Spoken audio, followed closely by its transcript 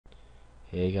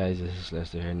Hey guys, this is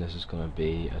Lester here, and this is going to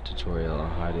be a tutorial on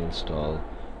how to install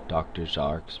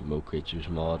DrZharks's Mo Creatures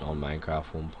mod on Minecraft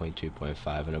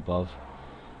 1.2.5 and above.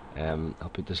 I'll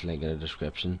put this link in the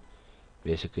description.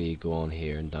 Basically, you go on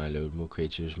here and download Mo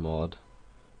Creatures mod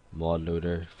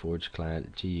loader, Forge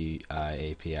client, GUI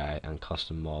API, and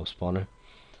custom mob spawner.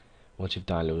 Once you've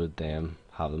downloaded them,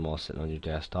 have them all sitting on your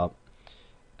desktop.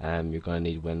 You're going to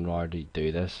need WinRAR to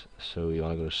do this, so you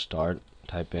want to go to start,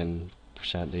 type in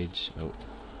percentage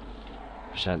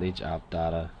app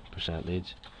data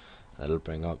percentage. That'll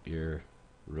bring up your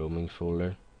roaming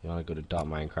folder. You want to go to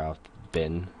 .minecraft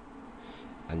bin,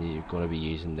 and you're going to be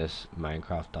using this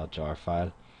minecraft.jar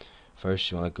file. First,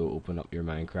 you want to go open up your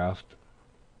Minecraft,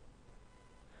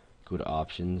 go to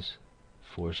options,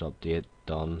 force update,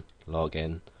 done, log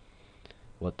in.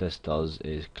 What this does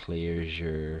is clears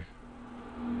your,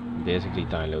 basically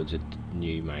downloads a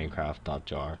new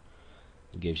minecraft.jar.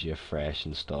 It gives you a fresh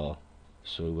install,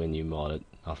 so when you mod it,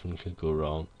 nothing could go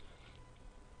wrong.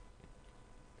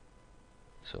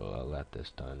 So I'll let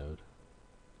this download.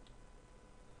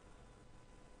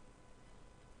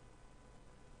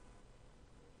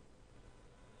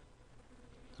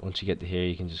 Once you get to here,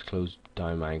 you can just close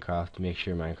down Minecraft. Make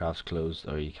sure Minecraft's closed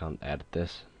or you can't edit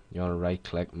this. You want to right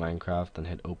click Minecraft and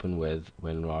hit open with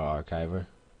WinRAR archiver.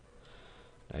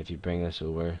 Now if you bring this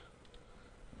over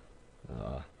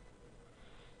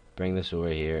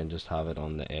here and just have it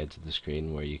on the edge of the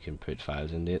screen where you can put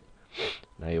files into it.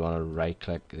 Now you want to right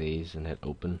click these and hit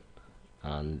open,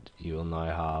 and you will now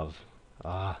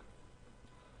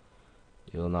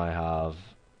have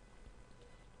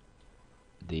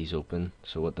these open.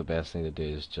 So what the best thing to do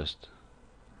is just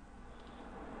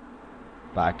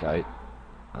back out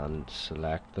and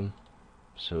select them.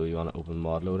 So you want to open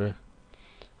mod loader,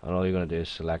 and all you're going to do is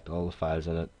select all the files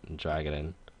in it and drag it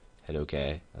in, hit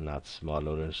OK, and that's mod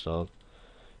loader installed.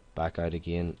 Back out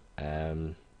again,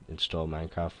 install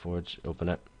Minecraft Forge, open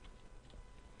it,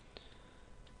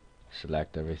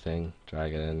 select everything,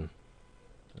 drag it in,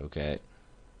 OK,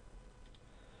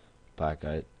 back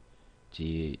out,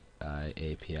 GUI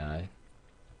API,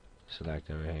 select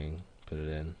everything, put it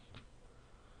in,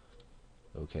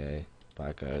 OK,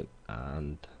 back out,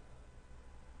 and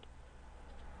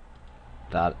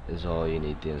that is all you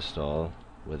need to install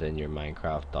within your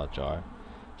Minecraft.jar.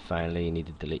 Finally, you need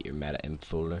to delete your meta.imp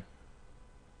folder.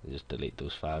 You just delete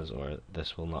those files or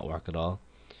this will not work at all.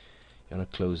 You want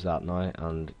to close that now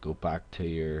and go back to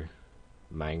your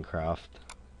Minecraft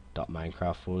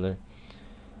folder,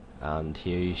 and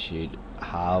here you should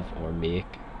have or make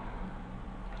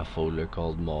a folder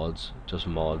called mods, just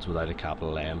mods without a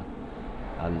capital M,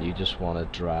 and you just want to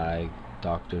drag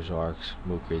DrZharks's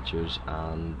Mo Creatures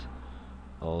and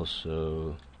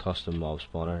also custom mob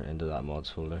spawner into that mods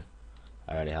folder.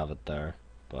 I already have it there,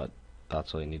 but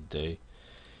that's all you need to do.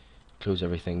 Close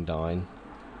everything down,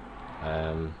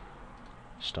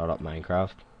 start up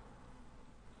Minecraft,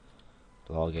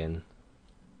 log in.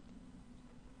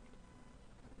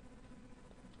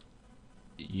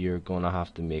 You're gonna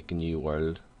have to make a new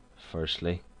world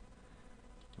firstly,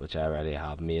 which I already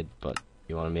have made, but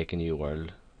you want to make a new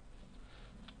world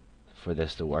for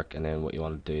this to work, and then what you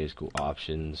want to do is go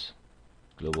options,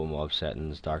 global mob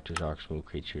settings, DrZharks's Mo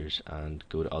Creatures, and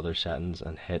go to other settings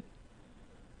and hit,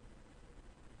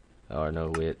 or no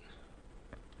wait,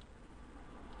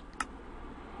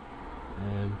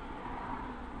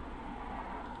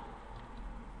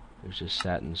 there's a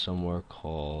setting somewhere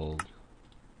called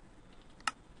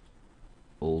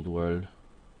old world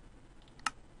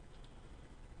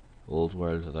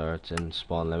there, it's in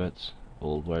spawn limits,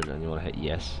 old world, and you want to hit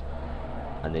yes,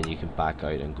 and then you can back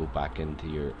out and go back into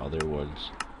your other worlds.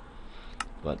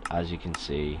 But as you can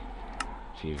see,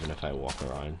 even if I walk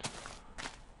around,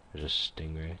 there's a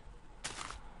stingray,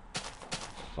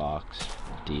 fox,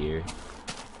 deer,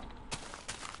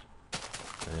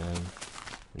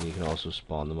 and you can also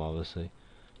spawn them obviously.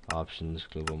 Options,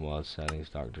 global mod settings,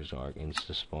 DrZharks,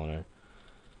 insta spawner.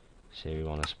 Say we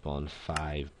want to spawn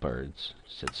 5 birds,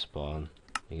 just hit spawn.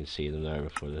 You can see them there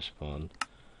before they're spawned,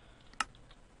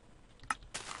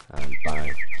 and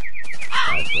bang,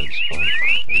 5 birds spawn,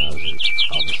 and that was it.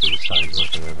 Obviously the sounds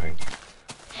work and everything.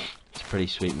 It's a pretty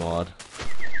sweet mod.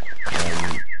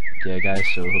 Yeah guys,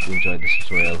 so hope you enjoyed this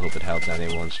tutorial, hope it helped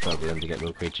anyone struggling to get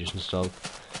Mo Creatures installed.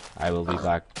 I will be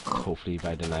back hopefully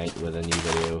by tonight with a new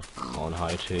video on how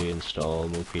to install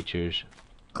Mo Creatures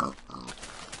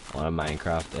on a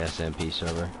Minecraft SMP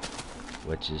server,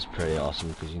 which is pretty awesome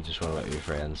because you can just run about with your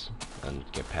friends and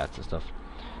get pets and stuff.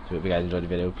 So if you guys enjoyed the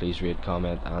video, please rate,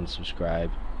 comment and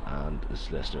subscribe, and this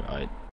is Lester out.